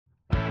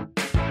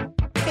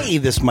Hey,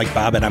 this is Mike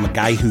Bobbitt. I'm a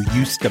guy who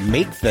used to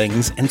make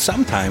things, and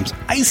sometimes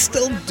I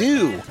still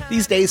do.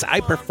 These days, I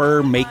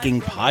prefer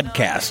making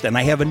podcasts, and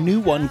I have a new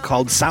one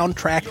called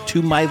Soundtrack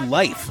to My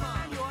Life.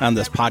 On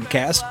this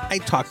podcast, I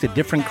talk to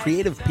different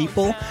creative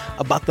people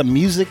about the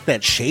music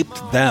that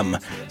shaped them.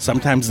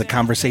 Sometimes the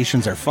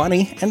conversations are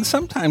funny, and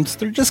sometimes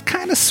they're just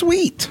kind of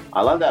sweet.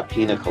 I love that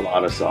Pina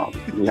Colada song.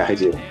 Yeah, I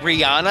do.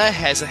 Rihanna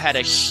has had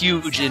a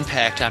huge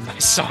impact on my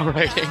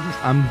songwriting.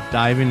 I'm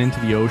diving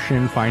into the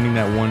ocean, finding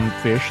that one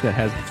fish that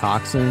has the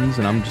toxins,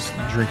 and I'm just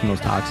drinking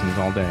those toxins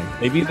all day.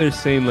 Maybe they're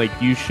saying, like,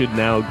 you should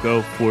now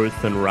go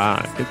forth and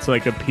rock. It's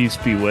like a peace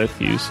be with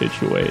you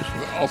situation.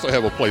 I also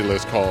have a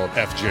playlist called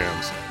F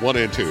Jams 1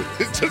 and 2,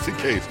 just in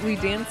case. We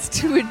danced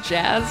to a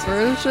jazz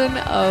version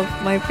of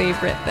my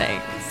favorite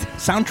things.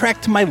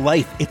 Soundtrack to My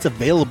Life. It's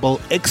available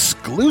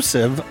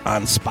exclusive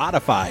on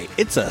Spotify.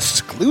 It's a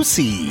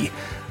exclusive.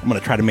 I'm going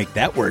to try to make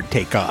that word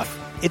take off.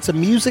 It's a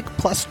music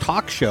plus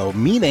talk show,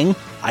 meaning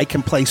I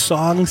can play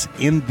songs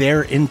in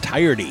their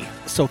entirety.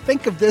 So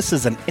think of this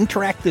as an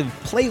interactive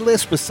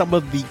playlist with some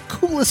of the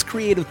coolest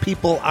creative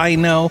people I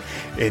know,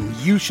 and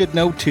you should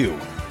know too.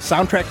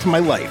 Soundtrack to My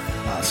Life,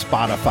 a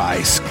Spotify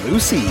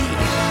exclusive.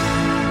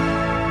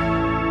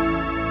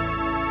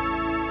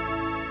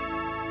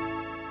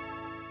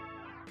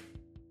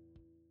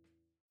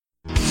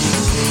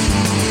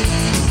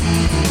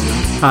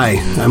 Hi,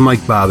 I'm Mike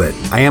Bobbitt.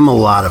 I am a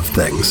lot of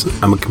things.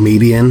 I'm a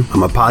comedian,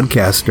 I'm a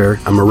podcaster,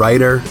 I'm a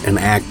writer, an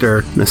actor,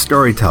 and a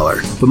storyteller.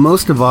 But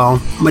most of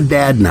all, I'm a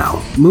dad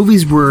now.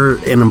 Movies were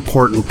an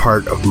important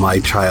part of my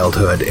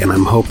childhood, and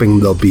I'm hoping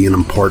they'll be an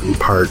important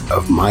part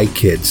of my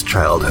kids'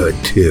 childhood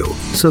too.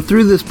 So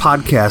through this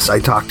podcast,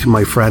 I talk to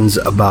my friends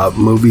about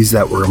movies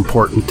that were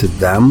important to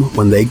them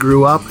when they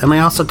grew up, and I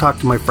also talk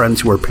to my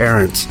friends who are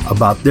parents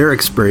about their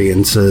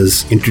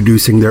experiences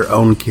introducing their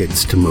own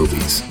kids to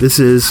movies. This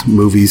is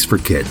Movies for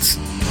Kids.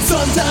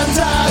 Sometimes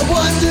I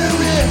wonder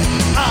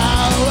if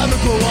I'll ever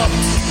grow up.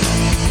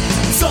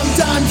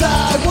 Sometimes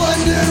I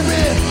wonder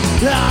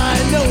if I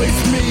know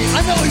it's me.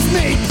 I know it's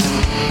me.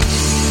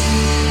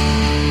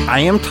 I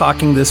am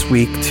talking this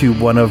week to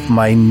one of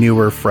my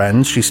newer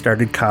friends. She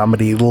started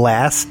comedy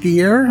last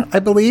year, I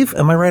believe.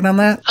 Am I right on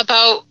that?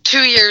 About 2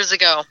 years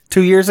ago.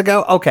 2 years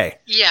ago? Okay.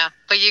 Yeah,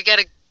 but you got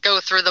to go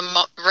through the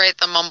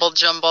mumble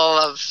jumble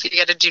of, you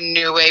got to do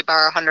New Way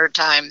Bar 100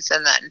 times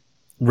and then.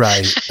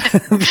 Right.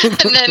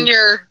 And then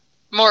you're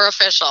more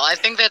official. I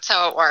think that's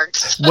how it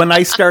works. When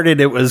I started,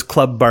 it was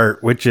Club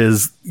Bart, which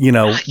is,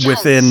 yes.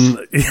 Within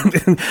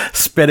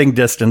spitting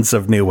distance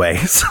of New Way.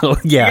 So,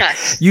 yeah,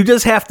 yes. You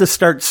just have to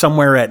start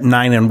somewhere at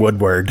 9 and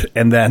Woodward,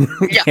 and then,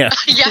 yes.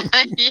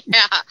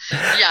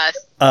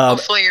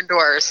 Hopefully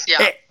indoors,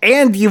 yeah.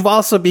 And you've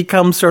also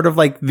become sort of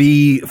like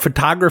the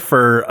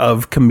photographer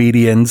of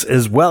comedians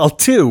as well,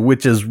 too,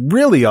 which is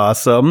really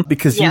awesome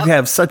because you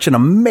have such an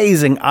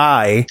amazing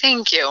eye.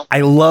 Thank you.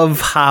 I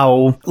love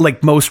how,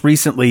 like most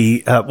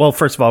recently,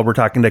 first of all, we're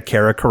talking to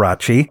Kara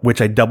Karachi,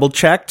 which I double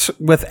checked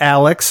with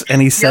Alex,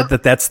 and he said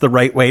that that's the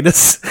right way to,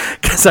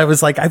 because I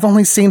was like, I've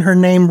only seen her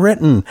name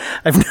written.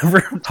 I've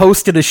never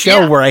hosted a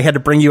show where I had to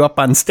bring you up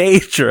on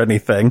stage or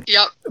anything.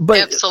 Yep,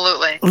 but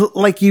absolutely.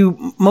 Like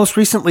you most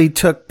recently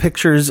took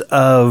pictures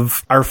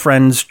of our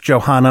friends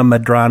Johanna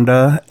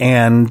Madranda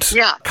and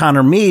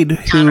Connor Mead,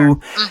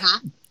 who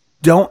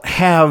don't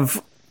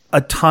have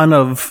a ton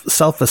of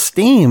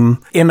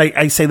self-esteem. And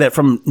I say that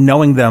from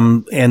knowing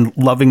them and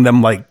loving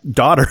them like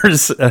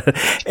daughters.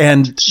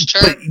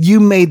 But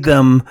you made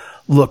them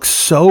look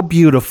so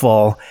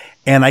beautiful.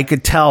 And I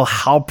could tell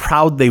how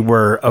proud they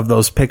were of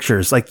those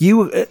pictures. Like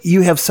you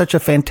have such a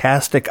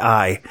fantastic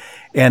eye,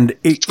 and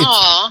it's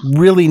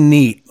really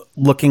neat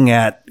looking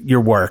at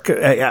your work.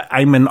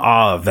 I'm in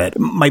awe of it.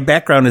 My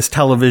background is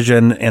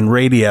television and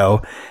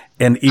radio.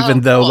 And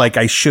even though like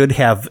I should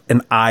have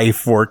an eye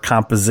for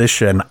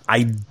composition,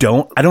 I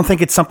don't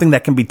think it's something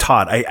that can be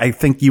taught. I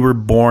think you were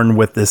born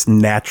with this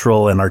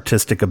natural and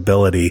artistic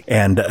ability,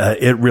 and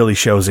it really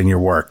shows in your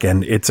work,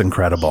 and it's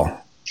incredible.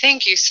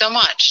 Thank you so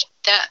much.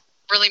 That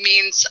really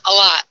means a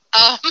lot.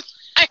 I'm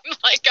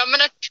going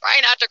to try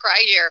not to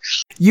cry here.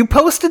 You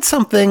posted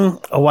something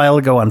a while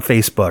ago on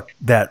Facebook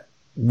that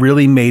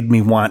really made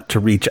me want to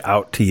reach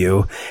out to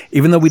you,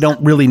 even though we don't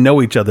really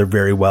know each other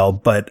very well,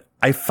 but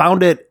I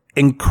found it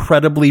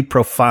incredibly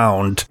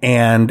profound.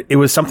 And it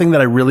was something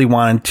that I really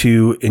wanted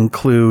to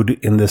include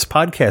in this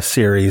podcast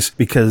series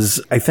because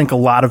I think a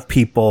lot of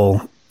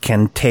people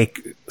can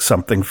take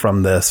something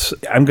from this.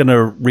 I'm going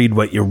to read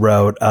what you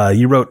wrote.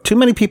 You wrote, "Too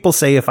many people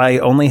say if I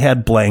only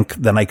had blank,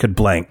 then I could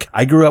blank.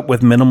 I grew up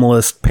with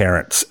minimalist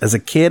parents. As a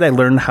kid, I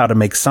learned how to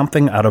make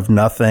something out of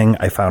nothing.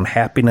 I found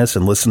happiness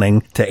in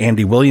listening to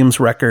Andy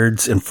Williams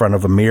records in front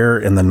of a mirror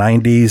in the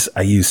 90s.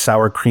 I used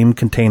sour cream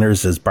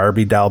containers as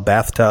Barbie doll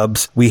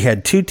bathtubs. We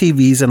had 2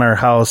 TVs in our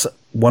house.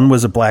 One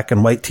was a black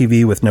and white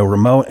TV with no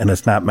remote, and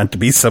it's not meant to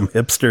be some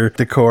hipster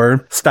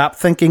decor. Stop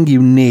thinking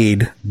you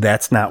need.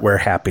 That's not where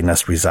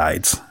happiness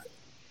resides."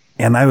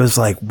 And I was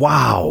like,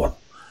 wow,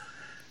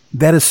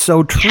 that is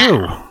so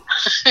true.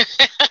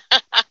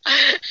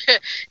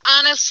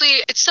 honestly,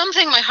 it's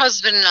something my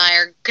husband and I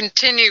are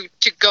continue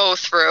to go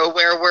through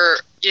where we're,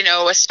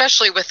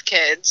 especially with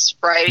kids,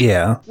 right?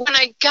 Yeah. When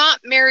I got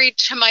married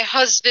to my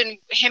husband,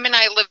 him and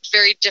I lived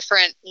very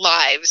different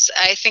lives.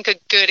 I think a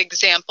good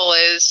example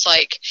is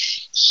like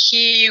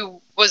he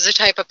was the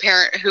type of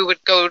parent who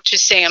would go to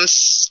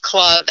Sam's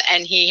Club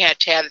and he had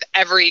to have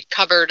every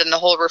cupboard in the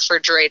whole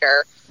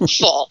refrigerator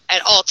full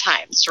at all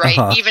times, right?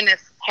 Uh-huh. Even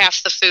if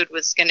half the food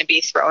was going to be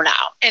thrown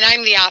out. And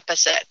I'm the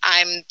opposite.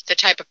 I'm the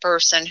type of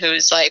person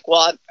who's like,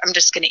 well, I'm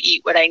just going to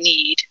eat what I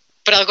need,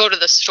 but I'll go to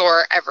the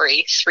store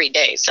every 3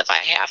 days if I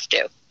have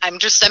to. I'm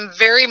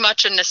very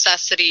much a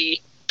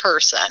necessity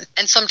person.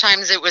 And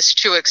sometimes it was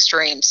too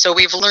extreme. So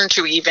we've learned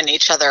to even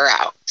each other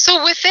out.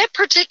 So with that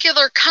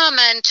particular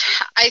comment,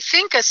 I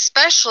think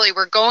especially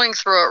we're going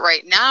through it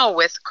right now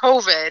with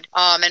COVID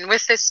and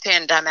with this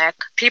pandemic,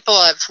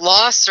 people have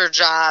lost their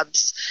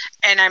jobs.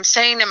 And I'm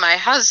saying to my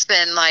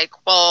husband, like,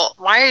 well,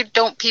 why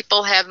don't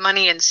people have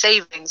money in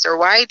savings? Or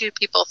why do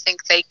people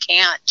think they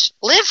can't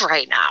live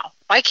right now?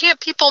 Why can't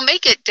people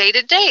make it day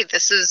to day?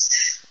 This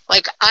is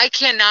like, I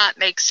cannot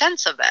make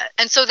sense of it.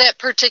 And so that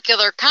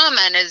particular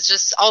comment is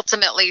just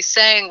ultimately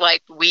saying,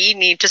 like, we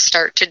need to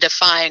start to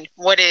define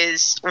what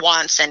is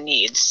wants and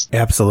needs.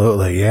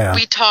 Absolutely, yeah.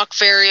 We talk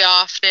very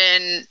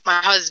often,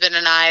 my husband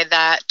and I,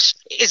 that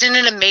isn't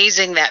it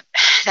amazing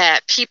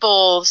that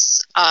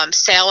people's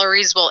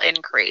salaries will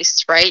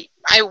increase, right?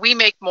 We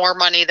make more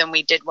money than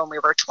we did when we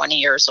were 20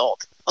 years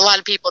old. A lot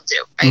of people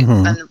do, right?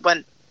 Than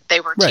when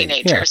they were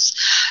teenagers.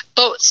 Yeah.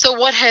 But so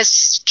what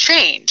has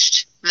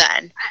changed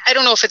then? I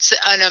don't know if it's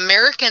an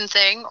American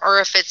thing or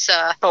if it's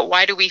but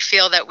why do we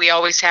feel that we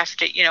always have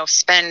to,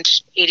 spend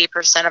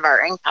 80% of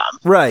our income?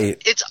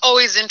 Right. It's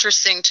always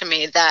interesting to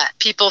me that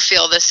people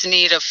feel this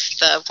need of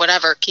the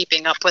whatever,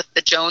 keeping up with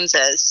the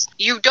Joneses.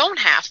 You don't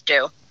have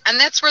to. And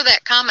that's where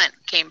that comment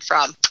came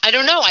from. I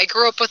don't know.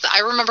 I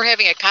remember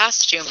having a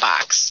costume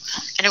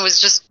box and it was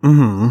just,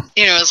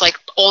 it was like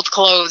old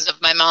clothes of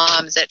my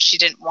mom's that she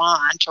didn't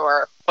want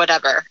or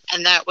whatever.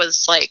 And that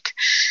was like,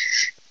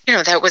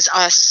 that was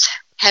us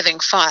having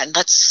fun.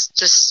 Let's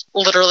just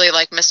literally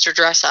like Mr.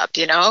 Dress Up,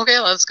 okay,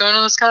 let's go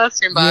into this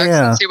costume box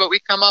and see what we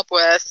come up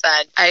with.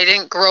 And I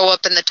didn't grow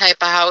up in the type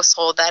of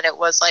household that it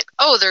was like,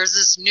 oh, there's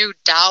this new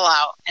doll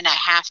out and I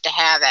have to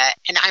have it.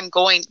 And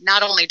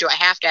not only do I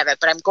have to have it,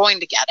 but I'm going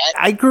to get it.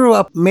 I grew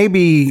up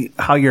maybe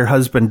how your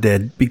husband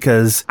did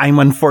because I'm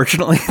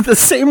unfortunately the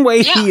same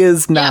way he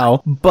is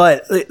now. Yeah.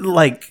 But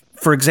like,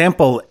 for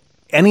example,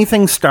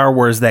 anything Star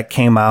Wars that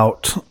came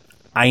out,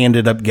 I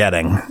ended up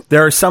getting.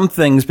 There are some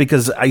things,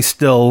 because I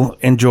still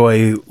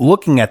enjoy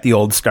looking at the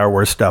old Star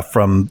Wars stuff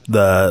from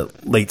the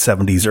late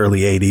 70s,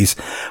 early 80s,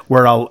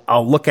 where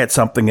I'll look at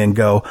something and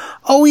go,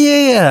 oh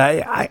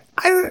yeah,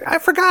 I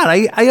forgot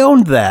I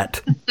owned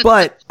that.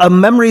 But a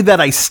memory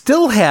that I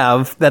still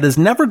have that has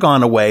never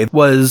gone away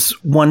was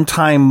one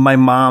time my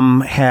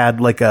mom had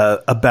like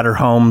a Better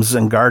Homes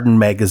and Garden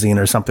magazine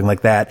or something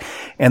like that.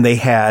 And they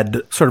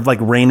had sort of like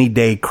rainy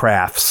day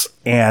crafts.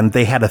 And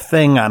they had a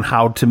thing on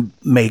how to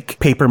make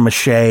paper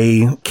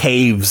mache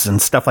caves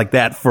and stuff like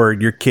that for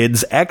your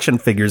kids' action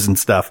figures and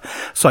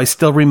stuff. So I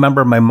still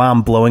remember my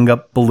mom blowing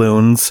up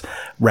balloons,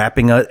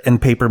 wrapping it in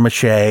paper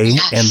mache,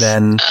 and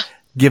then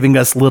giving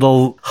us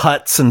little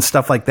huts and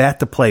stuff like that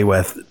to play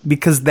with,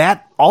 because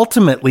that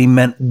ultimately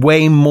meant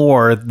way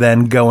more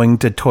than going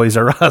to Toys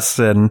R Us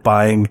and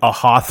buying a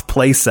Hoth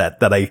playset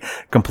that I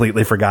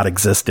completely forgot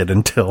existed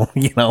until,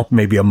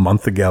 maybe a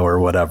month ago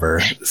or whatever.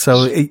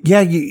 So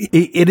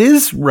it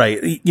is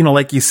right.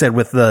 Like you said,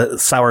 with the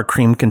sour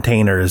cream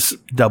containers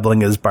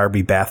doubling as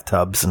Barbie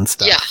bathtubs and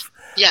stuff. Yeah.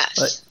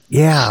 Yes.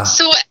 Yeah.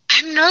 So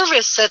I'm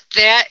nervous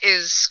that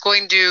is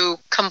going to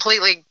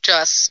completely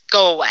just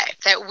go away.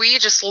 That we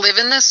just live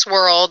in this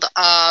world of,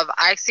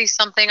 I see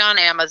something on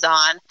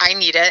Amazon, I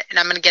need it, and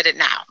I'm going to get it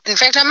now. In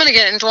fact, I'm going to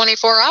get it in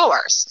 24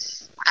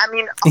 hours.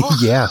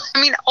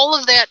 All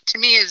of that to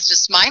me is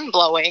just mind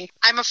blowing.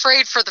 I'm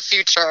afraid for the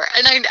future.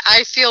 And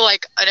I feel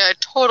like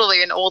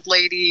totally an old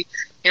lady.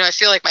 I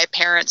feel like my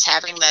parents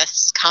having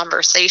this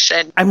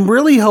conversation. I'm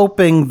really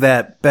hoping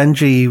that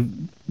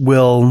Benji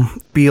will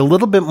be a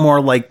little bit more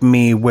like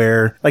me,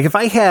 where like if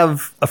I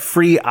have a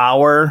free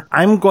hour,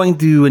 I'm going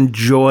to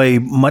enjoy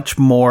much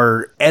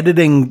more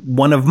editing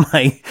one of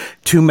my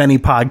too many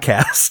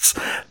podcasts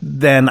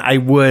than I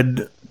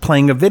would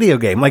playing a video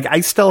game. Like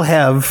I still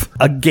have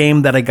a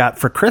game that I got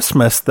for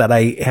Christmas that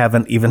I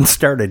haven't even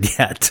started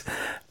yet,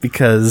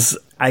 because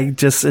I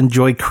just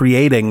enjoy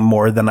creating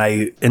more than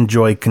I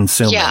enjoy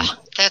consuming. Yeah,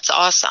 that's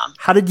awesome.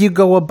 How did you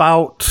go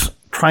about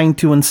trying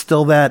to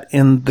instill that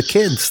in the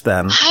kids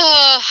then?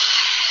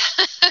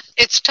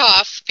 It's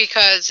tough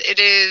because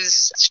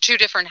it's two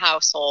different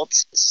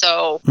households.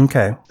 So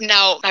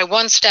now my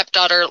one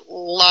stepdaughter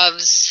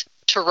loves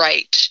to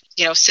write.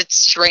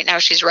 Right now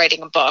she's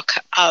writing a book,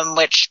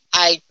 which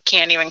I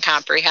can't even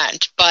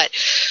comprehend. But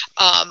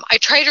I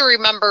try to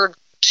remember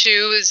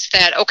too is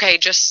that, okay,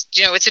 just,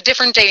 it's a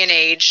different day and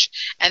age,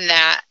 and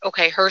that,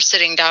 okay, her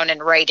sitting down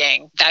and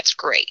writing, that's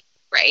great.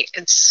 right?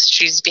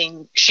 She's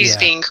being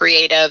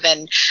creative,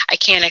 and I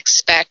can't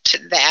expect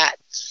that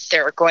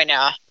they're going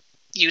to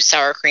use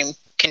sour cream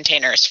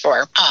containers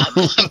for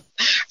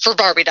for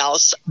Barbie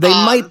dolls. They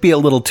might be a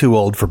little too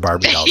old for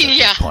Barbie dolls at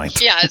this point.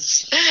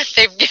 Yes,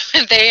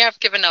 they have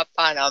given up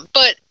on them,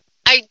 but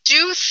I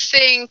do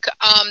think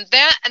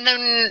that, and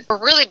then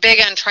we're really big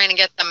on trying to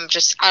get them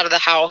just out of the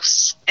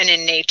house and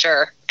in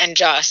nature and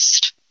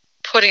just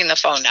putting the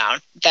phone down.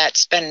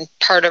 That's been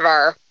part of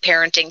our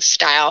parenting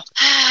style.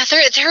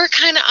 They're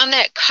kind of on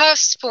that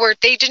cusp where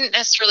they didn't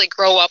necessarily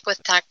grow up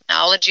with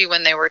technology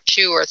when they were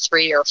 2 or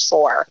 3 or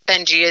 4.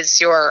 Benji is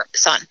your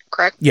son,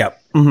 correct?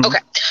 Yep. Mm-hmm. Okay.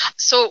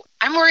 So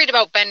I'm worried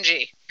about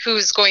Benji,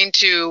 he's going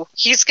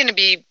to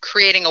be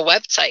creating a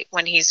website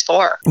when he's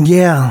 4.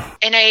 Yeah.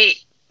 And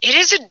it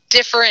is a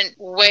different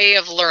way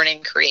of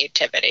learning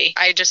creativity.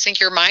 I just think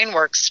your mind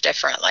works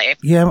differently.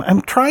 Yeah,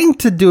 I'm trying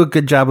to do a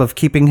good job of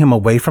keeping him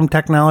away from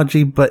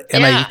technology,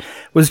 I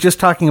was just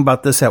talking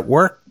about this at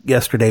work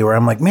yesterday where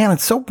I'm like, man,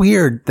 it's so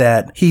weird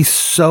that he's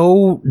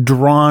so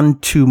drawn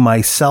to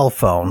my cell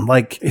phone.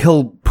 Like,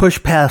 he'll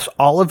push past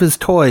all of his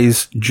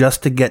toys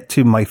just to get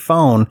to my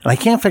phone. And I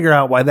can't figure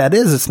out why that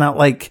is. It's not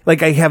like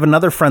I have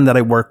another friend that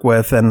I work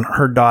with, and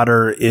her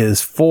daughter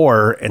is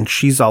 4 and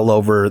she's all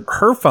over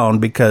her phone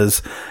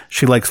because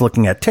she likes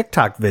looking at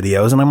TikTok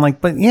videos. And I'm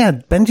like, but yeah,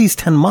 Benji's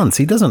 10 months.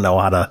 He doesn't know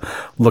how to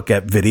look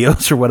at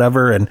videos or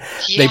whatever. And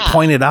they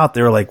pointed out,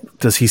 they were like,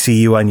 does he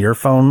see you on your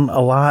phone a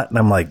lot? And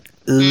I'm like,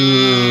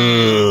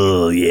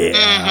 ooh, yeah.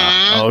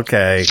 Mm-hmm.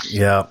 Okay.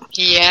 Yeah.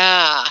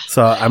 Yeah.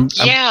 So I'm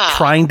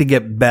trying to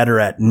get better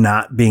at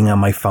not being on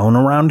my phone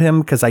around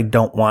him because I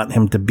don't want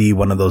him to be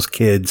one of those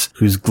kids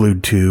who's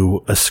glued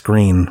to a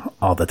screen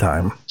all the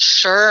time.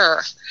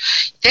 Sure.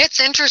 That's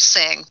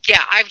interesting.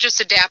 Yeah. I've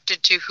just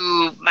adapted to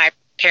who my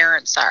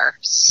parents are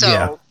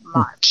so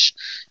much.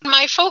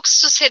 My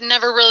folks just had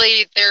never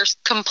really, they're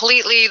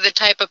completely the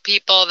type of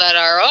people that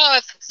are,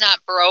 if it's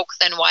not broke,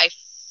 then why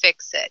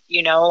fix it?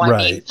 I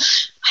mean,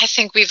 I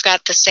think we've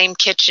got the same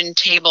kitchen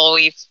table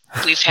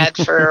we've had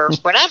for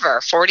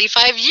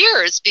 45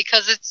 years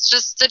because it's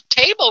just a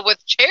table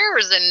with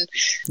chairs and.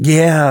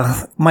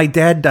 Yeah, my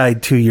dad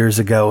died 2 years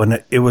ago,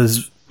 and it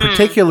was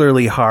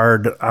particularly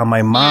hard on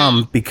my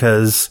mom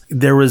because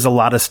there was a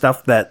lot of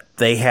stuff that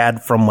they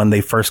had from when they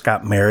first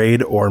got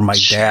married, or my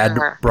dad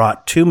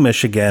brought to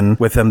Michigan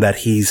with him that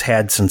he's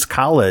had since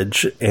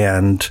college,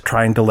 and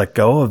trying to let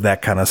go of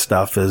that kind of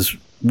stuff is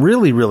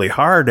really, really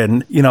hard.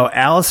 And,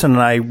 Allison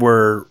and I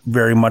were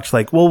very much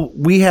like, well,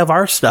 we have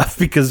our stuff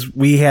because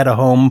we had a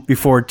home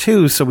before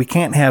too, so we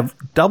can't have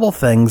double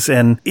things.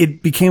 And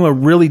it became a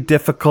really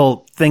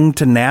difficult thing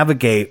to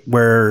navigate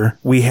where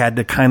we had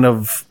to kind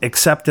of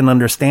accept and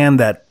understand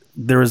that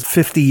there was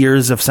 50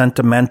 years of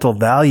sentimental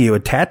value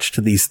attached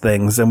to these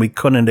things, and we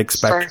couldn't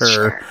expect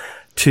her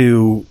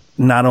to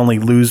not only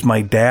lose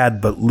my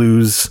dad, but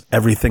lose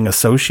everything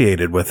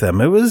associated with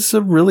him. It was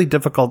a really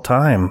difficult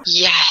time.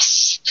 Yes.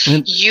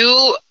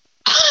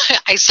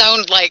 I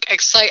sound like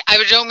excited.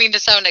 I don't mean to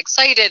sound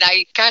excited.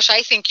 I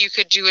think you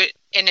could do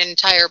an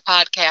entire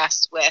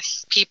podcast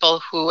with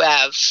people who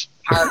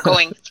are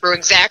going through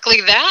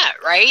exactly that,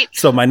 right?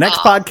 So my next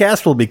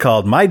podcast will be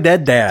called My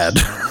Dead Dad.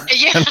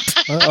 Yeah.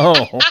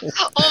 Oh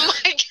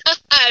my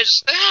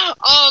gosh.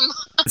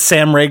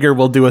 Sam Rager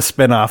will do a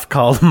spinoff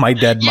called My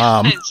Dead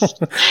Mom.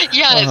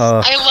 Yes.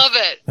 I love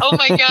it. Oh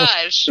my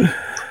gosh.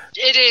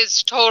 It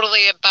is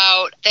totally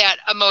about that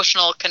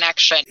emotional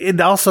connection.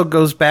 It also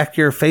goes back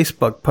to your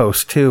Facebook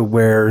post, too,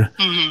 where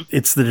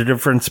it's the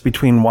difference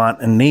between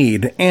want and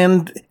need.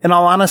 And in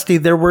all honesty,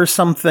 there were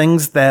some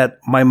things that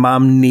my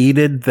mom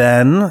needed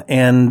then,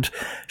 and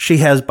she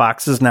has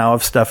boxes now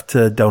of stuff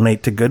to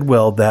donate to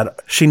Goodwill that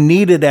she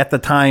needed at the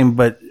time,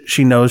 but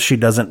she knows she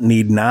doesn't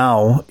need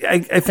now.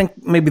 I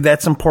think maybe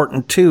that's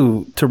important,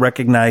 too, to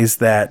recognize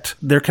that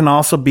there can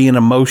also be an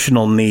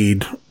emotional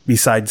need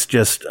besides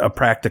just a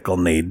practical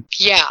need.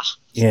 Yeah,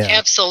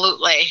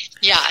 absolutely.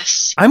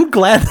 Yes. I'm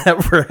glad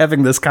that we're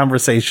having this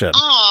conversation.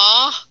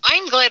 Aw,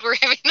 I'm glad we're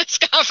having this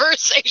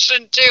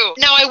conversation too.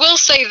 Now, I will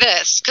say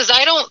this, because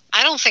I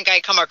don't think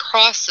I come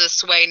across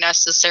this way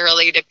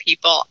necessarily to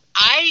people.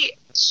 I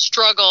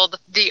struggled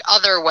the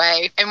other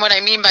way. And what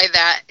I mean by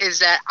that is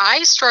that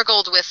I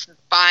struggled with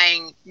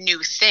buying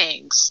new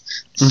things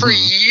for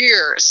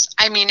years.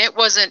 I mean,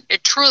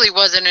 it truly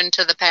wasn't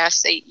into the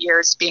past 8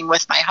 years being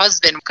with my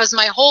husband, because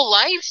my whole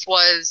life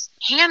was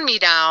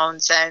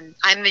hand-me-downs, and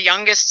I'm the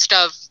youngest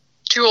of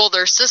 2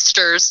 older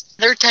sisters.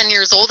 They're 10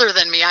 years older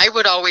than me. I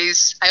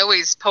always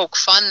poke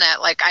fun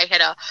that like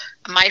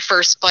my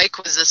first bike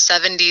was a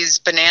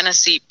 70s banana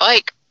seat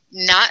bike,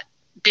 not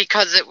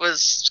because it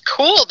was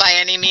cool by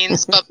any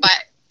means, but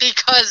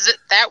because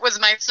that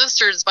was my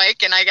sister's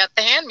bike and I got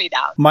the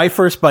hand-me-down. My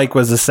first bike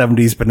was a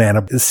 70s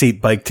banana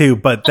seat bike too,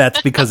 but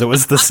that's because it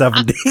was the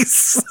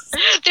 70s.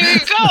 There you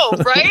go,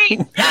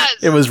 right? Yes.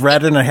 It was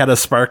red and it had a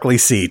sparkly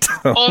seat.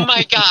 Oh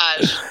my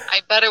gosh.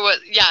 I bet it was,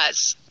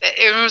 yes.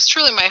 it was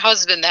truly my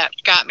husband that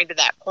got me to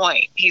that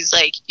point. He's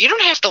like, you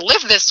don't have to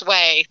live this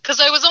way. Because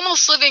I was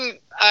almost living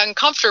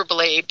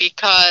uncomfortably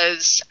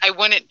because I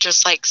wouldn't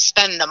just like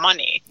spend the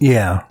money.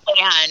 Yeah.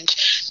 And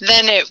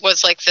then it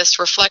was like this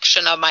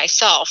reflection of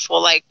myself.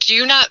 Well, like, do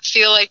you not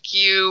feel like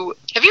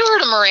have you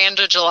heard of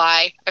Miranda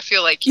July? I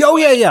feel like you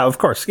would. Yeah, of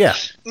course, yeah.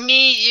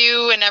 Me,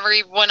 you, and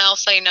everyone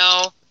else I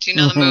know. Do you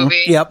know the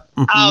movie? Yep.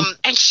 Mm-hmm.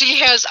 And she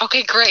has,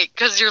 okay, great,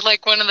 because you're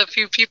like one of the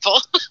few people.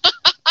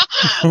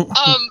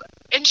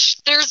 And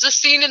there's a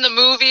scene in the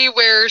movie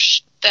where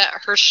that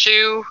her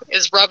shoe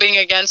is rubbing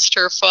against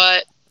her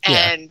foot,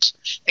 and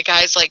the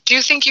guy's like, do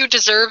you think you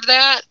deserve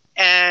that?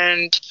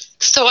 And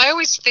so I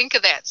always think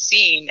of that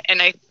scene,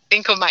 and I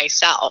think of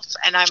myself,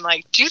 and I'm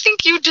like, do you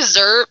think you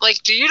deserve,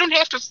 like, you don't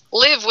have to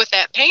live with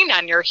that pain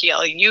on your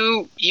heel.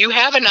 You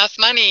have enough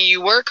money,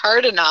 you work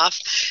hard enough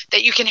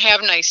that you can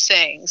have nice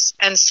things.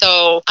 And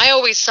so I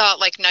always thought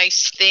like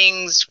nice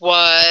things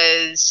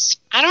was,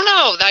 I don't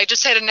know, I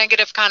just had a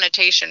negative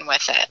connotation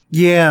with it.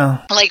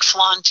 Yeah. Like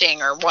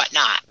flaunting or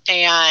whatnot.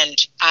 And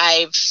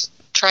I've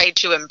tried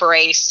to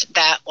embrace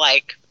that,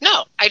 like,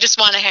 no, I just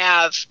want to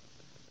have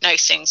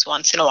nice things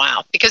once in a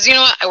while, because you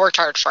know what, I worked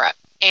hard for it,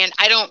 and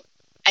I don't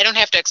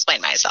have to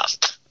explain myself.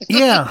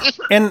 Yeah.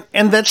 And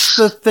that's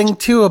the thing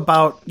too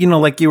about,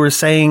 like you were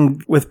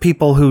saying, with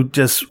people who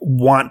just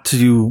want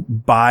to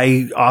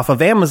buy off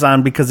of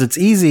Amazon because it's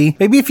easy.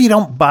 Maybe if you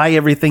don't buy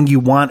everything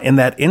you want in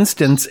that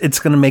instance, it's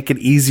going to make it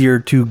easier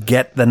to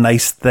get the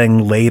nice thing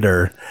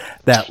later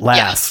that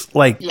lasts.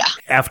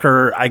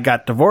 After I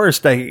got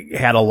divorced, I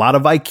had a lot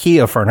of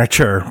IKEA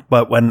furniture,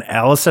 but when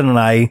Allison and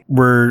I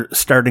were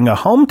starting a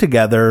home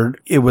together,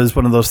 it was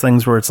one of those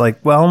things where it's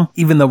like, well,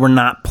 even though we're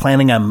not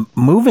planning on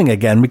moving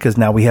again because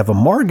now we have a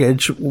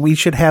mortgage, we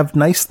should have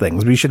nice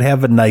things. We should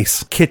have a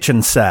nice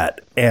kitchen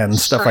set and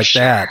stuff like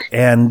that.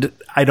 And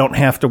I don't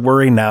have to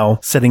worry now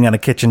sitting on a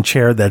kitchen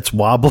chair that's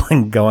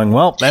wobbling going,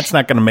 well, that's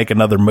not going to make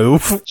another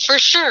move. For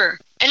sure.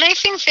 And I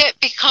think that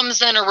becomes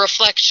then a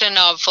reflection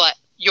of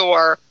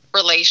your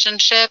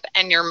relationship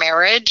and your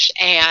marriage,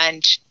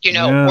 and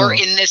we're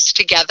in this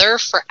together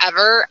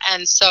forever.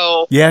 And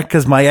so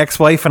because my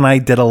ex-wife and I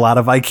did a lot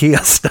of IKEA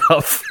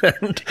stuff.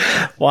 And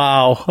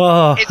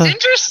wow, it's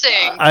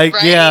interesting. right?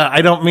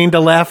 I don't mean to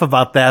laugh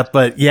about that,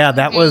 but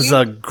that was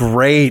a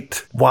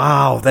great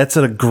that's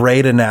a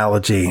great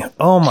analogy.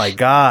 Oh my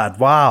God,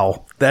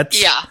 wow, that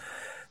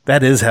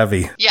is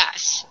heavy.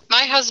 Yes.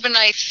 My husband,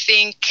 I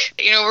think,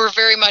 we're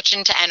very much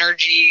into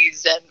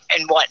energies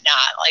and whatnot.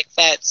 Like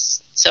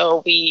that's,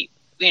 so we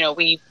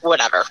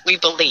whatever, we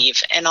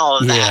believe in all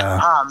of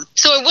that.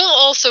 So I will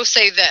also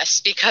say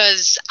this,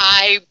 because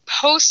I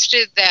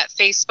posted that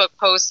Facebook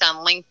post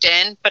on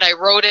LinkedIn, but I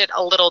wrote it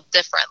a little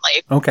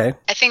differently. Okay.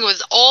 I think it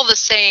was all the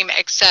same,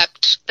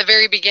 except the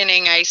very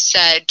beginning I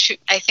said,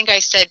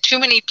 too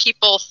many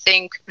people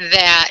think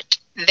that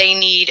they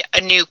need a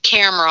new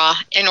camera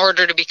in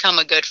order to become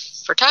a good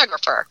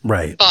photographer.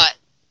 Right. But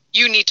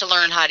you need to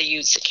learn how to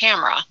use the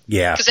camera.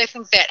 Yeah. Because I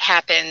think that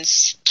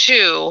happens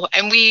too.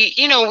 And we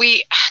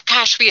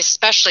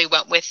especially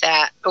went with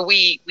that.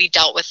 We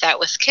dealt with that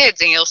with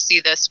kids. And you'll see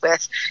this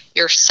with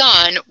your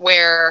son,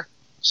 where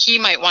he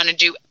might want to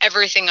do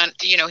everything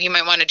he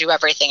might want to do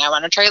everything. I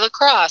want to try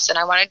lacrosse, and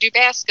I want to do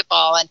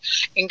basketball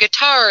and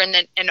guitar.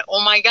 And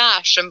oh my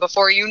gosh. And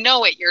before you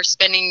know it, you're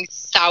spending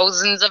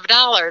thousands of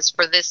dollars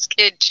for this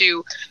kid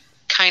to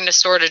kind of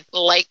sort of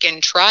like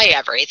and try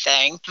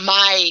everything.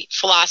 My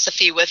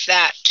philosophy with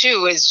that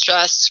too is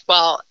just,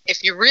 well,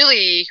 if you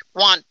really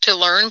want to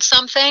learn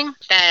something,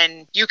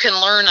 then you can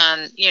learn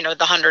on, the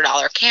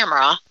 $100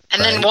 camera.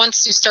 And then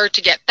once you start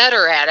to get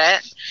better at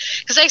it,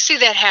 because I see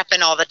that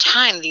happen all the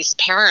time, these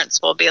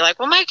parents will be like,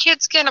 well, my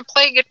kid's going to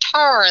play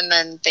guitar, and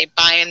then they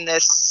buy in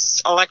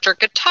this electric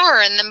guitar,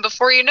 and then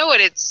before you know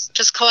it, it's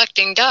just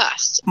collecting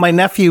dust. My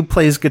nephew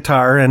plays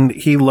guitar, and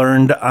he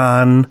learned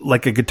on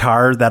like a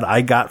guitar that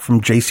I got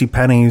from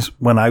JCPenney's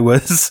when I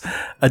was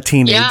a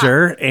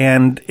teenager,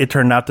 and it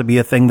turned out to be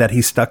a thing that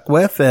he stuck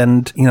with.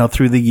 And,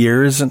 through the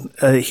years,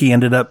 he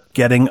ended up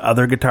getting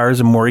other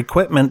guitars and more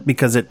equipment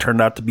because it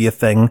turned out to be a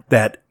thing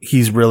that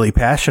he's really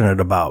passionate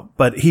about.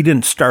 But he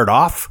didn't start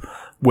off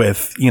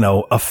with,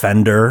 a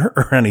Fender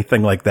or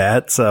anything like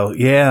that. So,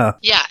 yeah.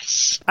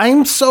 Yes.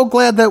 I'm so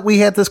glad that we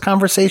had this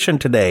conversation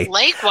today.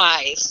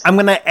 Likewise. I'm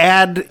going to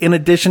add, in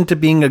addition to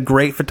being a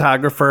great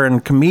photographer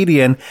and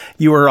comedian,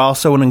 you are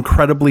also an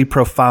incredibly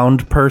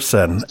profound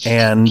person.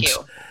 And Thank you.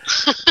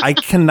 I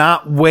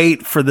cannot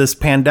wait for this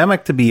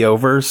pandemic to be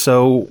over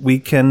so we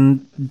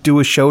can do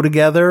a show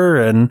together.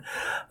 And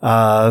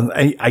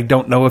I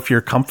don't know if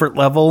your comfort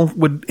level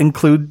would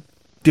include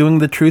doing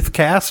the Truth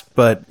Cast,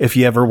 but if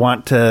you ever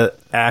want to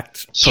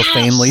act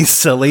profanely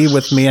silly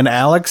with me and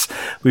Alex,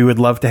 we would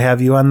love to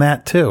have you on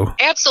that too.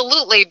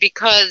 Absolutely,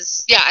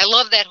 because I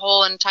love that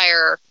whole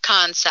entire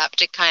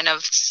concept. It kind of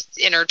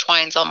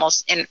intertwines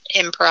almost in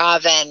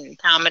improv and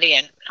comedy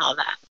and all that.